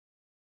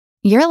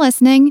You're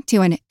listening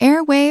to an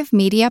Airwave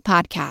Media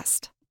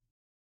Podcast.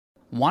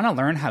 Want to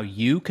learn how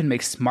you can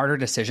make smarter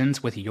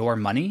decisions with your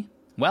money?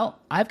 Well,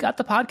 I've got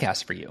the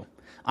podcast for you.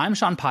 I'm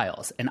Sean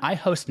Piles, and I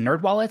host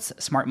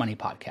NerdWallet's Smart Money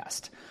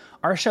Podcast.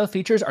 Our show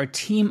features our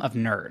team of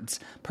nerds,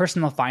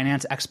 personal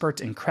finance experts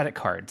in credit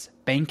cards,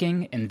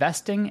 banking,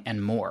 investing,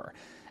 and more.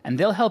 And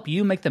they'll help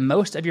you make the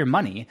most of your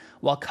money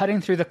while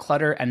cutting through the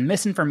clutter and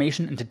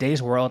misinformation in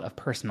today's world of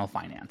personal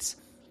finance.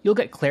 You'll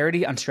get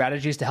clarity on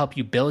strategies to help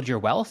you build your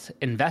wealth,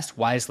 invest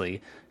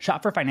wisely,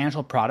 shop for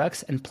financial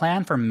products, and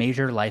plan for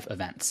major life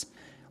events.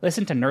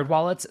 Listen to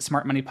NerdWallet's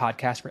Smart Money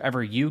Podcast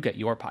wherever you get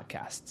your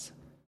podcasts.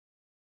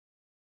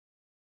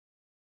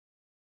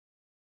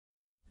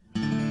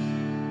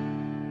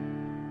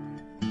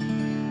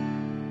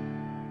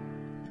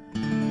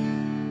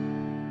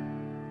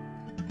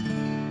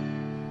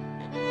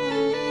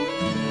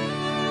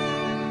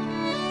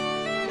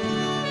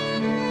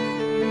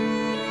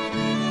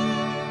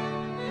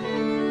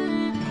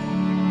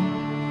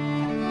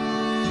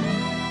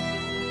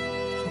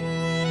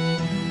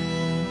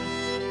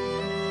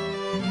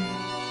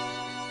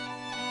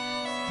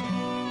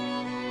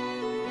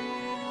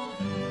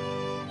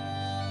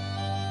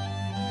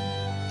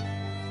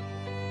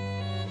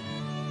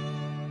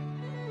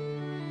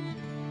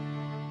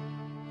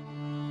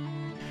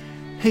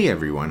 Hey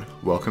everyone,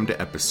 welcome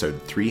to episode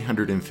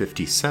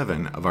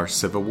 357 of our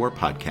Civil War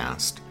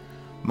podcast.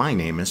 My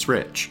name is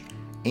Rich,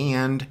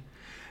 and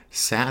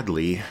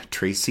sadly,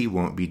 Tracy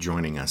won't be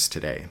joining us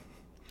today.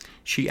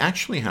 She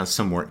actually has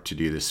some work to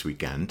do this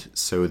weekend,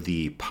 so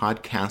the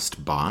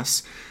podcast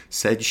boss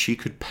said she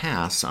could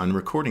pass on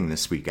recording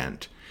this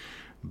weekend.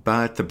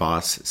 But the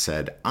boss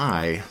said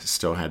I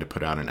still had to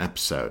put out an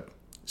episode.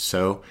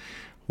 So,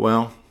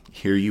 well,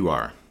 here you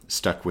are,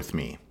 stuck with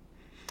me.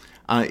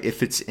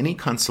 If it's any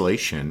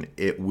consolation,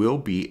 it will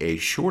be a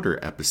shorter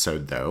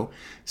episode, though,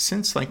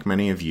 since like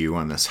many of you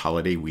on this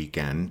holiday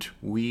weekend,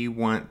 we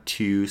want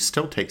to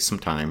still take some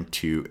time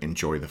to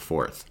enjoy the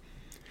 4th.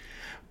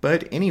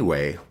 But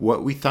anyway,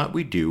 what we thought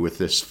we'd do with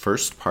this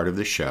first part of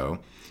the show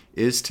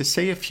is to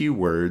say a few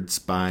words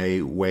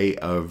by way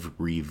of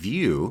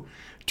review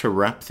to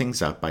wrap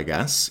things up, I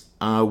guess,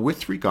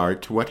 with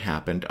regard to what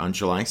happened on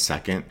July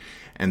 2nd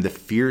and the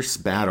fierce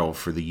battle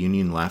for the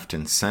Union left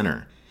and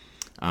center.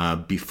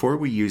 Before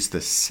we use the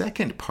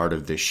second part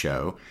of this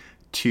show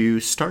to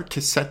start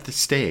to set the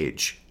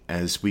stage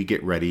as we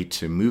get ready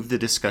to move the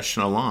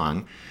discussion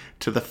along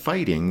to the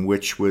fighting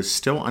which was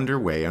still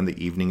underway on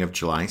the evening of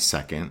July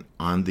 2nd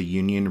on the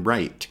Union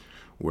right,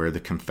 where the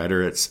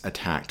Confederates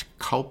attacked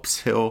Culp's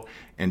Hill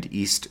and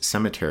East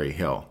Cemetery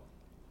Hill.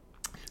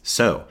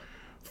 So,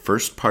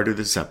 first part of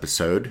this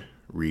episode,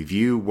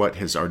 review what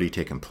has already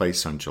taken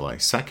place on July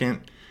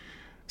 2nd.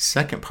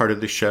 Second part of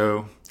the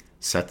show,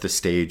 set the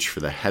stage for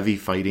the heavy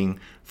fighting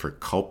for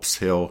Culp's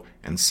Hill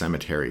and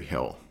Cemetery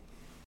Hill.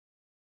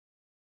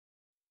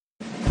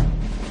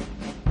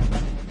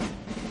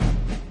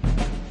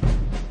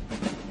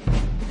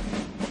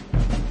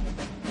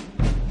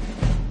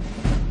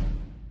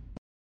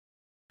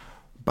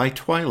 By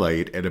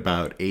twilight at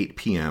about 8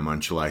 p.m.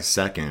 on July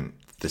 2nd,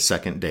 the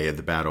second day of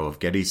the Battle of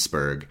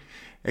Gettysburg,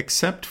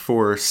 except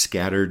for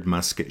scattered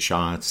musket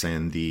shots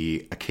and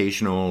the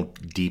occasional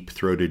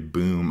deep-throated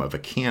boom of a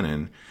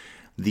cannon,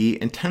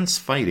 the intense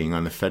fighting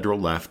on the Federal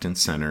left and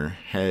center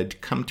had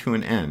come to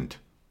an end.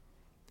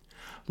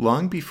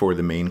 Long before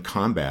the main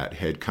combat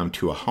had come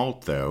to a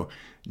halt, though,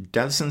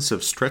 dozens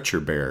of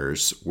stretcher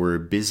bearers were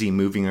busy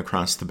moving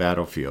across the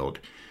battlefield,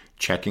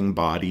 checking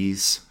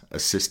bodies,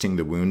 assisting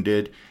the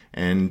wounded,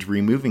 and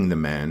removing the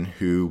men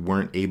who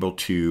weren't able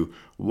to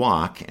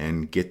walk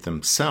and get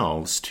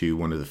themselves to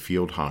one of the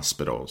field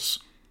hospitals.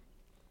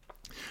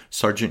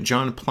 Sergeant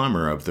John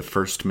Plummer of the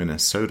 1st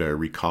Minnesota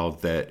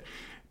recalled that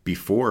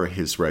before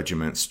his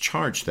regiments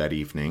charged that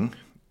evening,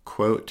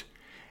 quote,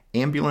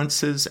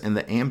 ambulances and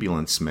the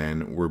ambulance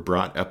men were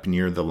brought up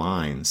near the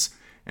lines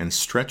and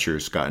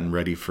stretchers gotten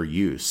ready for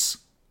use.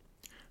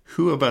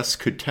 Who of us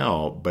could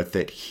tell but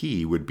that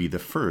he would be the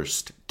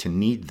first to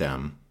need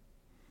them?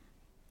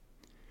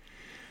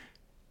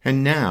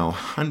 And now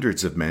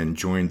hundreds of men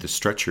joined the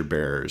stretcher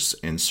bearers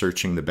in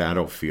searching the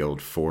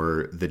battlefield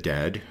for the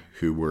dead,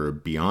 who were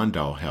beyond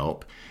all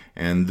help,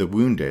 and the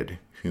wounded,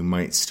 who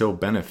might still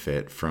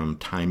benefit from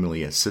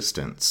timely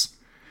assistance.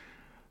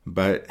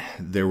 But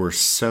there were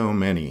so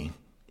many.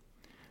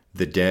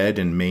 The dead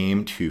and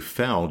maimed who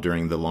fell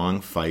during the long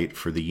fight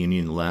for the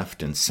Union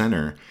left and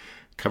center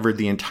covered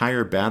the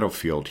entire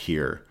battlefield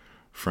here,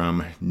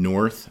 from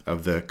north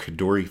of the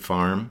Cadore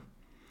Farm,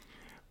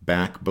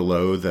 back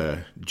below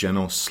the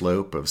gentle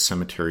slope of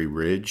Cemetery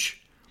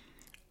Ridge,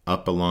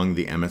 up along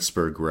the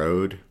Emmitsburg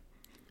Road,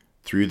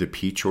 through the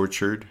Peach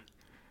Orchard,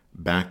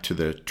 back to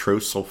the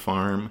Trossel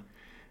Farm,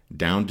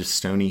 down to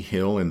Stony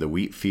Hill in the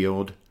wheat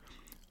field,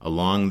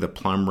 along the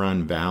Plum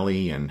Run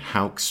Valley and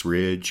Houck's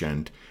Ridge,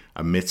 and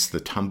amidst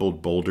the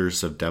tumbled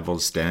boulders of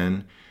Devil's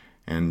Den,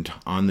 and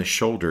on the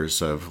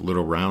shoulders of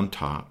Little Round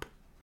Top.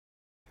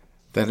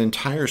 That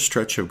entire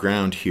stretch of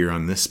ground here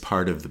on this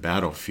part of the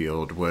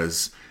battlefield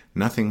was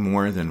nothing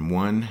more than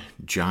one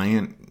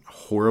giant,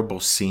 horrible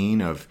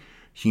scene of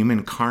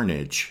human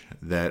carnage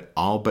that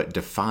all but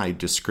defied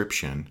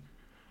description.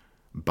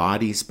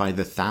 Bodies by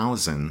the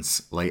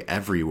thousands lay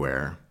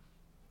everywhere.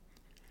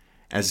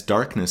 As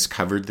darkness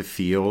covered the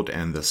field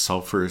and the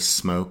sulphurous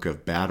smoke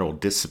of battle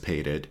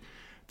dissipated,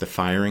 the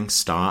firing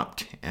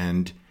stopped,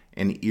 and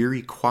an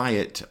eerie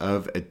quiet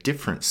of a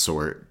different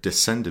sort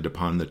descended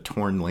upon the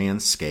torn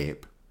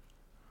landscape.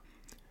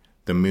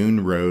 The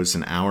moon rose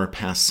an hour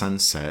past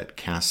sunset,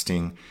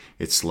 casting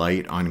its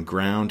light on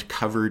ground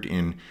covered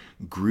in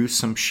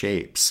gruesome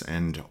shapes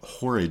and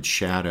horrid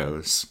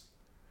shadows.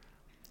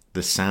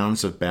 The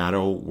sounds of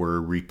battle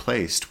were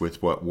replaced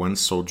with what one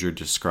soldier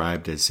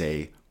described as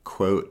a,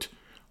 quote,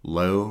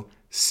 low,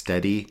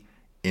 steady,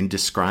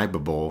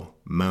 indescribable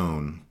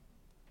moan.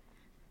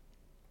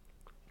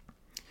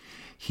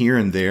 Here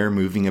and there,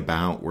 moving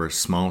about, were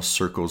small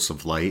circles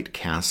of light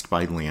cast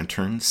by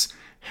lanterns,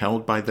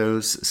 held by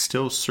those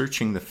still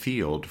searching the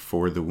field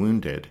for the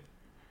wounded.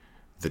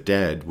 The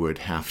dead would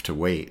have to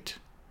wait.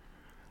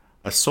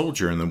 A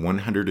soldier in the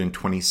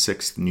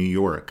 126th New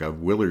York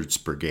of Willard's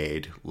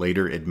Brigade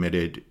later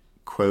admitted,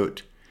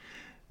 quote,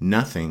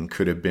 nothing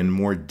could have been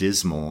more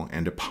dismal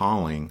and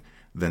appalling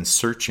than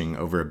searching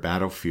over a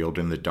battlefield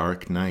in the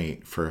dark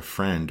night for a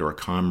friend or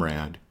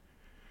comrade.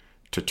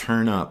 To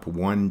turn up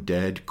one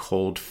dead,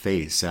 cold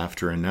face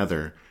after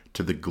another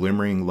to the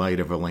glimmering light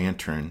of a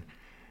lantern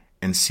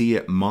and see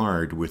it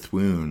marred with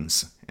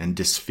wounds and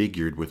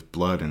disfigured with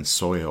blood and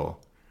soil,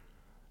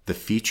 the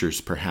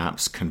features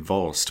perhaps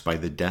convulsed by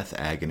the death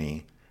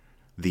agony,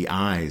 the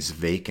eyes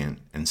vacant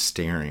and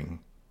staring.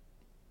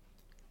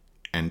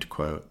 End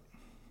quote.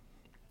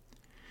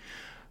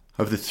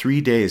 Of the 3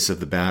 days of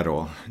the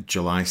battle,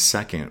 July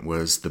 2nd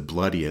was the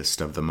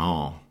bloodiest of them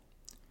all.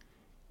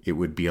 It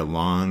would be a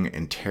long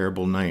and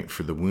terrible night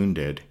for the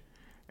wounded,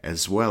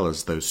 as well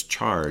as those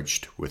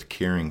charged with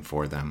caring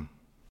for them.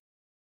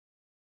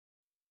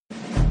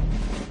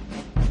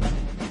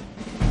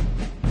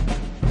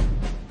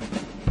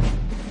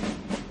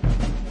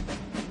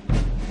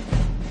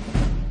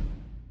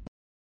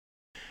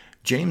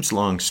 James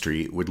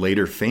Longstreet would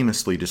later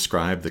famously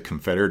describe the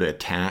Confederate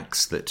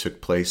attacks that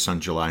took place on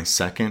July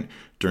 2nd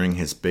during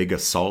his big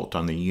assault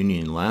on the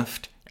Union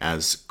left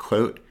as,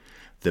 quote,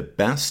 the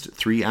best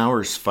 3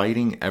 hours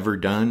fighting ever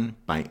done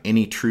by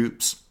any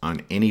troops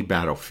on any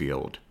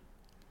battlefield,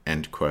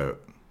 end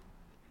quote.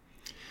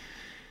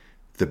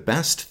 The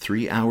best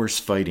 3 hours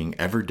fighting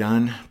ever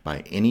done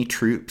by any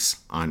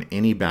troops on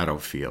any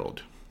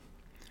battlefield.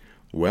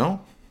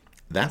 Well,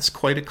 that's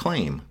quite a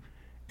claim,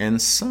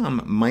 and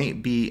some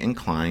might be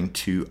inclined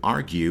to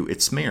argue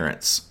its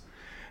merits,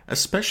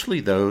 especially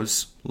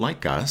those,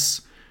 like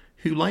us,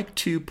 who like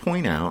to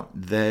point out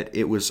that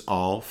it was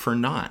all for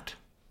naught.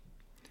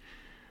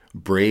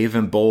 Brave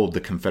and bold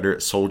the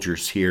Confederate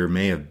soldiers here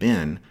may have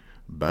been,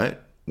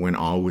 but when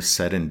all was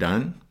said and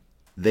done,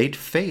 they'd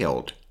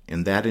failed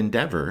in that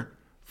endeavor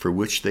for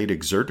which they'd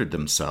exerted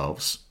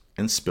themselves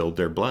and spilled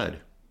their blood.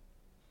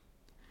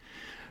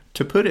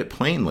 To put it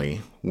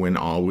plainly, when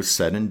all was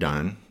said and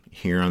done,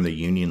 here on the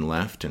Union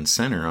left and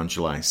center on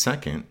July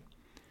 2nd,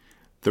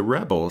 the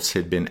rebels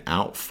had been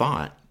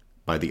outfought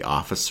by the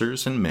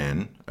officers and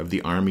men of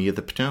the Army of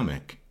the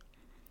Potomac.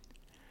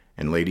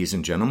 And ladies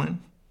and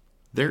gentlemen,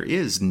 there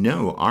is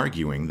no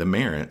arguing the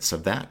merits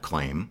of that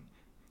claim.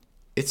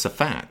 It's a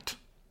fact.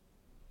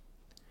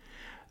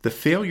 The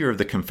failure of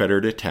the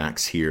Confederate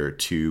attacks here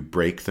to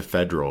break the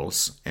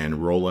Federals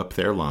and roll up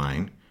their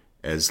line,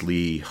 as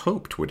Lee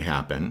hoped would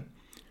happen,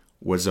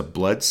 was a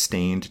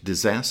blood-stained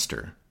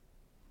disaster.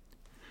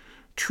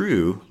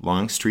 True,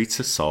 Longstreet's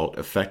assault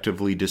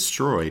effectively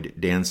destroyed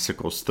Dan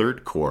Sickles'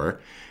 Third Corps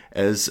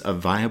as a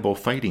viable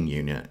fighting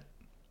unit.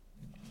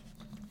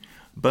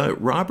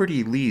 But Robert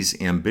E. Lee's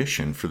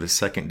ambition for the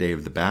second day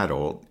of the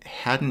battle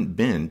hadn't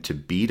been to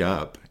beat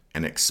up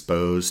an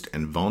exposed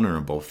and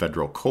vulnerable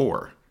Federal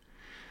Corps.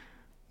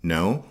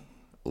 No,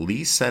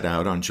 Lee set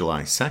out on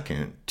July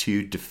 2nd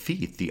to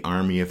defeat the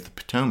Army of the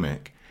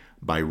Potomac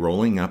by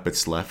rolling up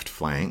its left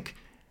flank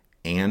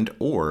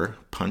and/or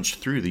punch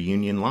through the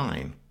Union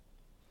line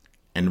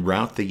and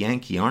rout the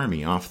Yankee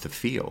Army off the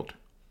field.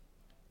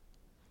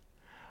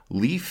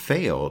 Lee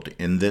failed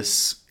in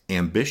this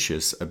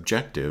ambitious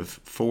objective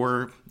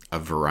for a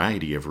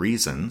variety of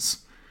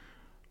reasons,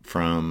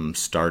 from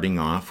starting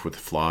off with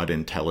flawed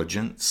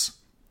intelligence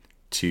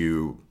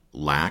to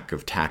lack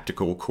of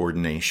tactical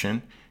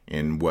coordination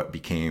in what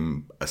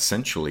became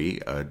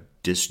essentially a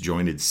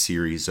disjointed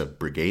series of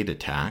brigade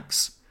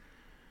attacks,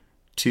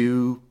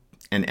 to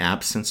an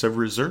absence of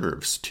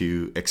reserves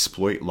to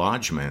exploit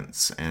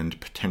lodgements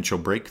and potential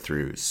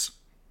breakthroughs.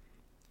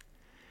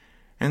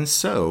 And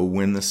so,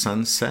 when the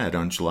sun set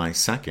on July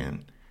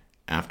 2nd,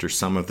 after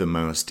some of the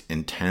most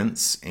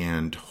intense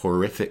and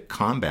horrific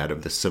combat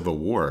of the Civil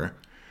War,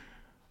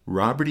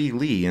 Robert E.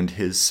 Lee and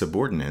his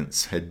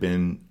subordinates had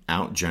been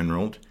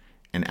outgeneraled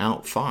and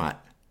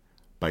outfought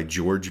by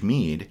George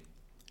Meade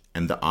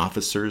and the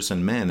officers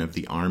and men of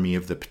the Army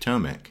of the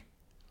Potomac.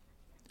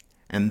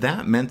 and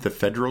that meant the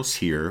Federals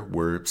here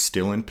were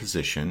still in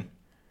position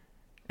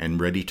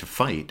and ready to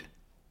fight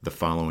the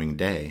following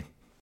day.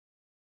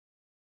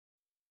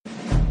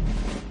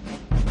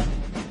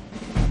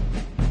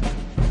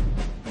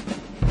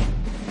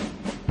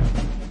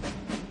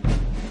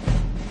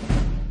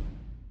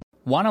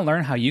 Want to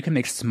learn how you can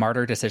make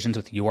smarter decisions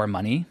with your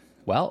money?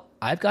 Well,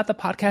 I've got the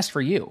podcast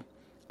for you.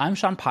 I'm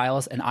Sean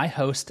Piles, and I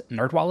host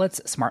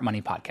NerdWallet's Smart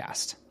Money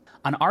Podcast.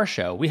 On our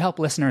show, we help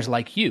listeners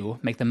like you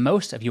make the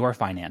most of your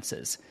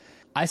finances.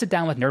 I sit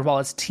down with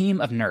NerdWallet's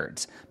team of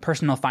nerds,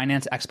 personal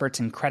finance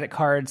experts in credit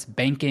cards,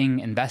 banking,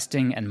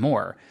 investing, and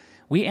more.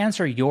 We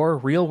answer your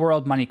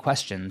real-world money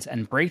questions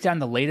and break down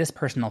the latest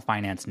personal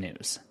finance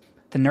news.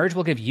 The nerds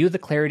will give you the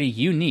clarity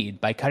you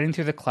need by cutting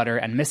through the clutter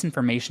and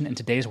misinformation in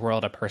today's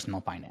world of personal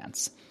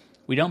finance.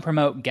 We don't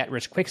promote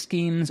get-rich-quick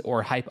schemes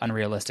or hype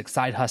unrealistic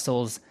side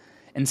hustles.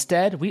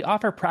 Instead, we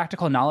offer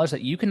practical knowledge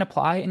that you can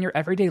apply in your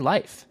everyday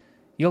life.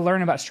 You'll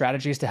learn about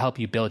strategies to help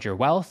you build your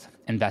wealth,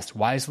 invest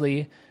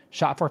wisely,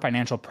 shop for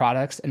financial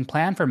products, and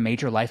plan for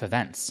major life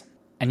events.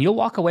 And you'll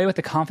walk away with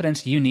the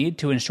confidence you need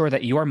to ensure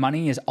that your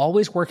money is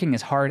always working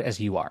as hard as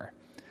you are.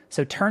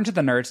 So turn to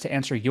the nerds to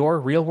answer your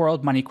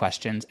real-world money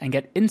questions and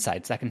get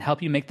insights that can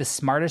help you make the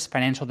smartest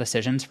financial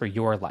decisions for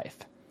your life.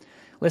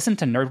 Listen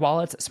to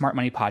NerdWallet's Smart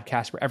Money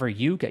Podcast wherever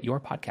you get your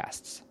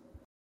podcasts.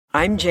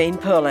 I'm Jane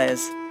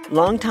Perlez,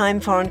 longtime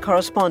foreign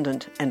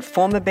correspondent and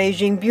former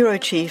Beijing bureau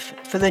chief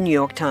for the New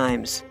York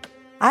Times.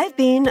 I've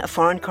been a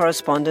foreign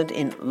correspondent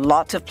in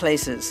lots of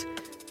places: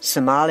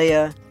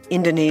 Somalia,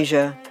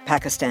 Indonesia,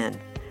 Pakistan,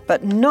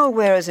 but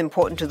nowhere as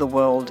important to the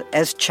world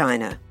as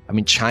China. I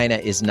mean, China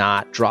is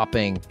not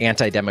dropping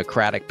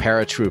anti-democratic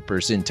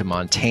paratroopers into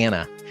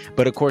Montana.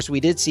 But of course, we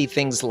did see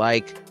things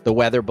like the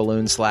weather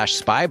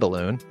balloon/spy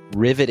balloon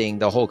riveting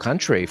the whole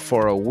country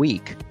for a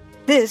week.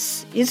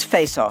 This is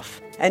Face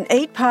Off, an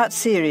 8-part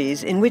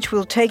series in which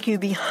we'll take you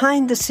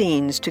behind the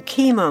scenes to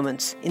key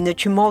moments in the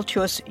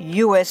tumultuous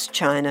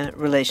U.S.-China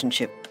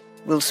relationship.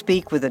 We'll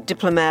speak with a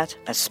diplomat,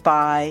 a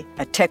spy,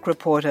 a tech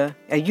reporter,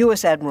 a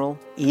U.S. admiral,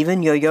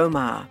 even Yo-Yo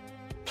Ma.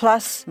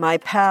 Plus, my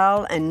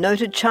pal and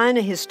noted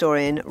China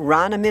historian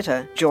Rana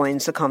Mitter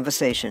joins the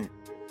conversation.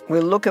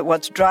 We'll look at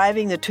what's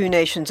driving the two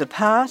nations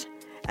apart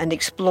and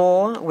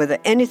explore whether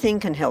anything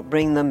can help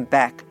bring them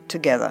back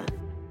together.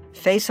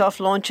 Face Off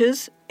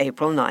launches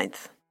April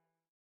 9th.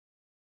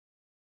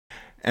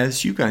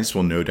 As you guys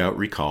will no doubt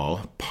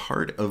recall,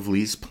 part of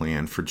Lee's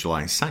plan for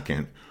July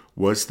 2nd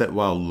was that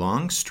while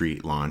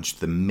Longstreet launched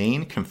the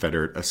main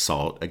Confederate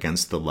assault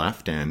against the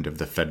left end of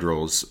the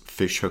Federals'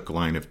 fishhook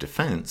line of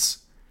defense,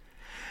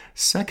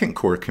 2nd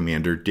Corps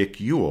Commander Dick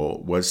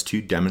Ewell was to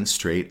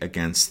demonstrate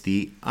against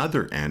the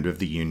other end of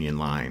the Union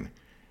line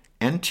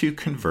and to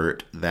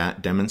convert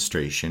that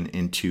demonstration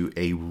into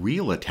a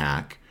real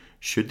attack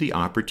should the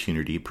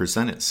opportunity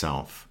present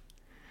itself.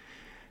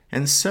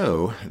 And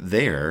so,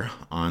 there,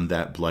 on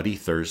that bloody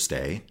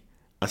Thursday,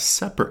 a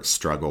separate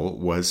struggle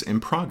was in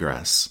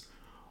progress,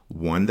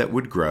 one that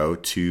would grow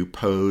to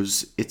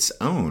pose its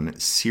own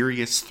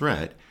serious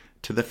threat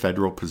to the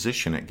Federal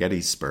position at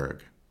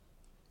Gettysburg.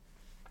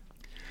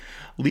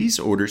 Lee's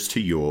orders to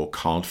Ewell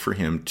called for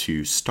him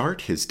to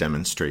start his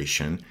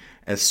demonstration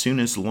as soon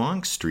as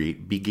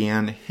Longstreet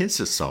began his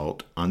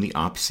assault on the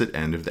opposite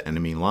end of the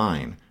enemy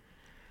line.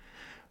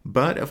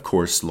 But, of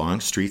course,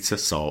 Longstreet's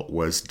assault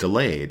was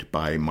delayed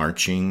by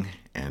marching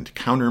and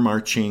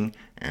counter-marching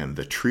and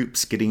the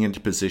troops getting into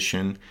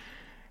position,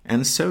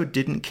 and so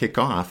didn't kick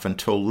off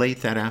until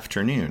late that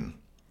afternoon.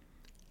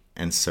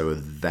 And so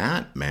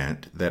that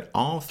meant that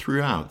all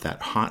throughout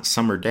that hot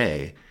summer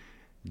day,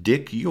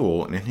 Dick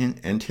Ewell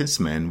and his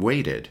men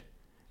waited,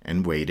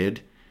 and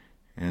waited,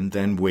 and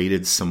then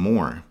waited some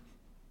more.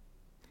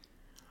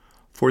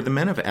 For the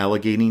men of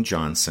Allegheny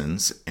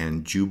Johnson's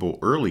and Jubal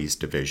Early's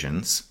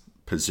divisions,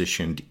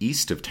 positioned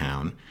east of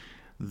town,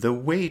 the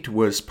wait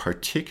was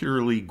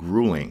particularly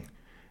grueling,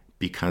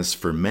 because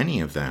for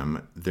many of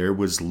them there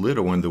was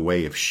little in the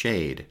way of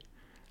shade,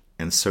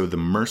 and so the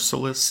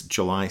merciless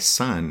July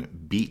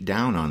sun beat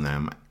down on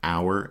them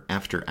hour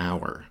after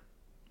hour.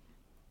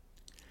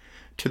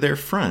 To their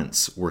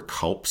fronts were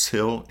Culp's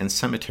Hill and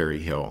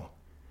Cemetery Hill,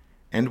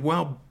 and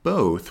while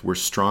both were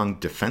strong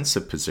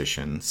defensive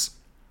positions,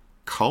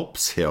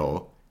 Culp's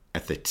Hill,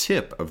 at the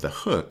tip of the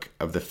hook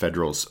of the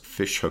Federals'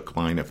 fishhook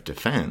line of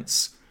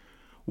defense,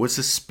 was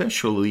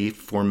especially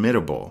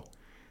formidable,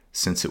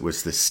 since it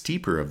was the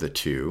steeper of the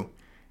two,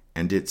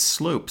 and its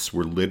slopes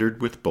were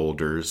littered with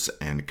boulders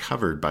and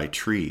covered by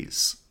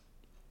trees.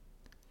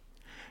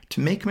 To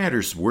make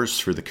matters worse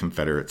for the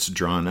Confederates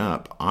drawn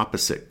up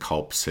opposite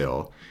Culp's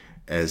Hill,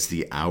 as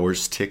the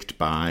hours ticked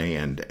by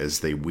and as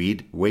they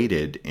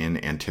waited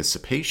in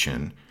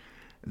anticipation,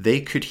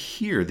 they could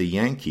hear the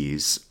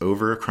Yankees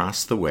over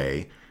across the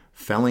way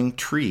felling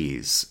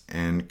trees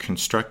and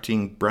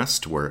constructing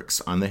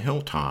breastworks on the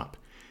hilltop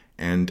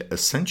and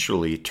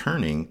essentially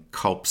turning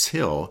Culp's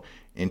Hill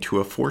into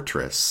a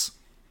fortress.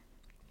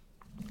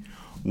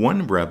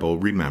 One rebel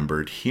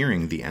remembered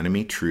hearing the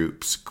enemy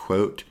troops,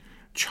 quote,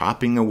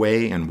 chopping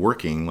away and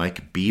working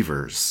like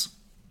beavers,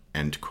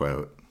 End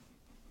quote.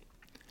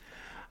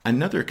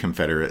 Another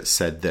Confederate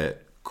said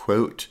that,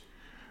 quote,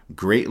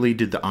 "Greatly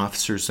did the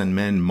officers and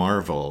men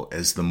marvel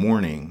as the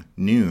morning,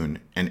 noon,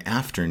 and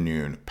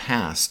afternoon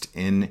passed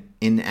in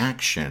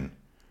inaction,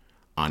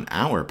 on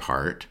our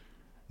part,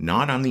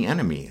 not on the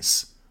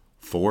enemy's,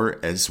 for,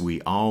 as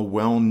we all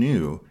well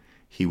knew,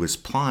 he was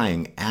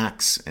plying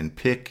axe and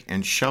pick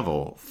and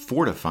shovel,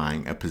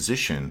 fortifying a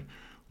position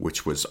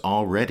which was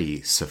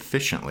already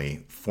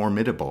sufficiently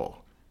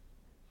formidable."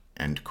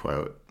 End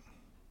quote.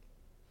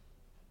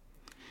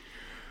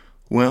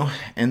 Well,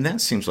 and that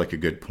seems like a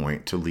good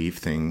point to leave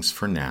things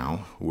for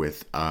now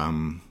with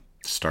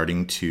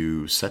starting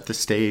to set the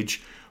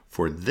stage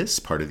for this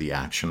part of the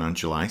action on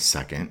July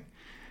 2nd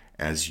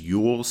as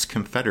Ewell's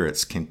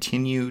Confederates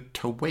continue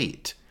to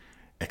wait,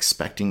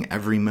 expecting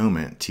every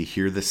moment to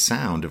hear the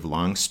sound of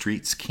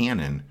Longstreet's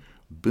cannon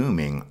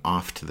booming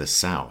off to the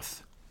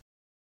south.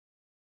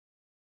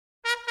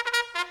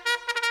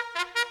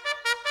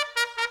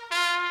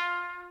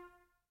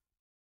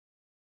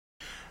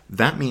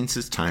 That means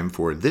it's time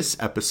for this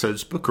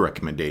episode's book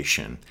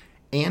recommendation.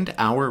 And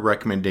our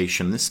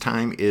recommendation this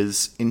time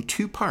is in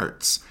two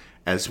parts,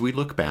 as we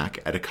look back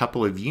at a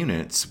couple of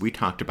units we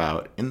talked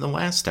about in the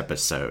last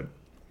episode.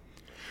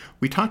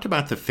 We talked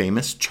about the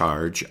famous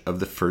charge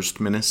of the 1st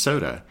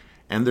Minnesota,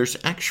 and there's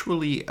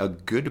actually a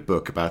good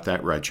book about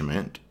that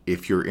regiment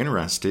if you're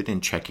interested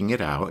in checking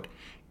it out.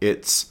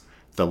 It's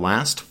The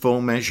Last Full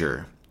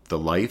Measure, The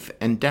Life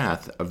and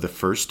Death of the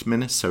 1st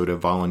Minnesota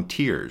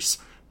Volunteers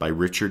by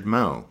Richard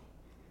Moe.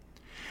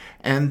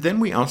 And then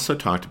we also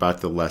talked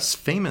about the less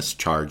famous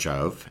charge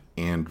of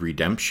and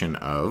redemption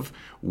of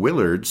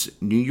Willard's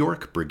New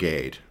York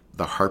Brigade,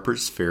 the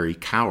Harper's Ferry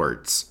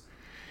Cowards.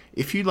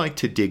 If you'd like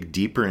to dig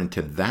deeper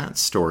into that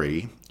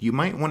story, you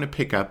might want to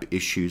pick up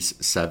issues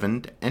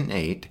 7 and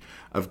 8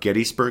 of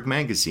Gettysburg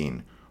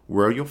magazine,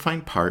 where you'll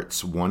find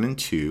parts 1 and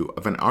 2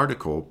 of an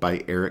article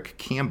by Eric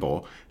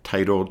Campbell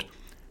titled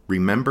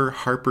 "Remember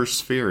Harper's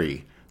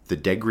Ferry, the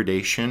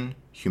Degradation,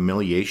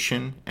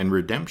 Humiliation, and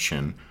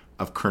Redemption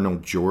of Colonel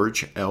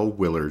George L.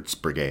 Willard's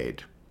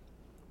Brigade."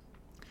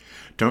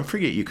 Don't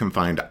forget you can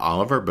find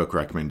all of our book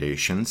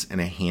recommendations in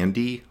a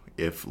handy,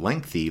 if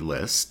lengthy,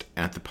 list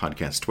at the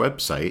podcast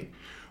website,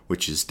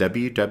 which is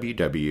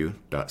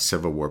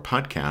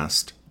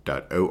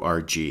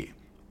www.civilwarpodcast.org.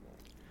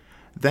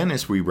 Then,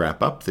 as we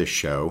wrap up this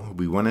show,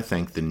 we want to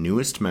thank the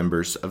newest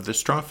members of the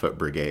Strawfoot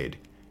Brigade: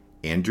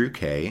 Andrew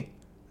K.,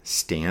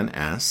 Stan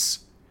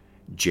S.,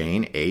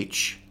 Jane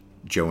H.,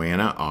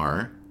 Joanna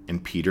R.,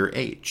 and Peter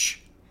H.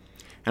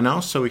 And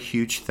also a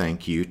huge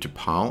thank you to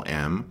Paul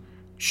M.,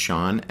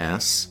 Sean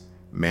S.,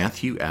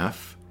 Matthew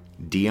F.,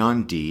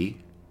 Dion D.,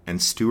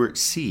 and Stuart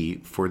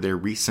C. for their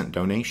recent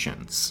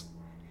donations.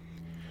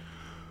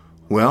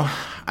 Well,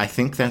 I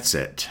think that's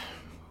it.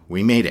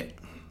 We made it.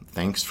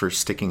 Thanks for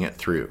sticking it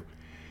through.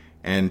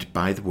 And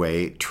by the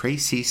way,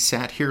 Tracy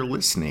sat here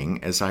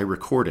listening as I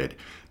recorded,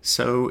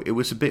 so it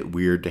was a bit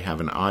weird to have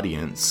an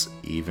audience,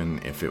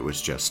 even if it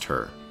was just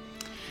her.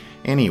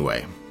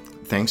 Anyway,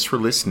 thanks for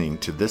listening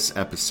to this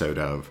episode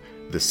of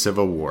The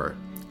Civil War,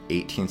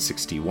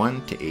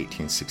 1861 to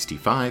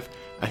 1865,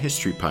 a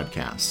history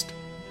podcast.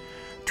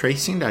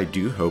 Tracy and I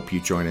do hope you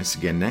join us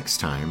again next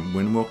time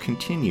when we'll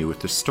continue with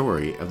the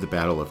story of the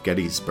Battle of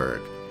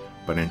Gettysburg.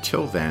 But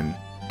until then,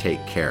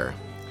 take care.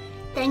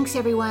 Thanks,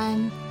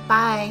 everyone.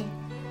 Bye.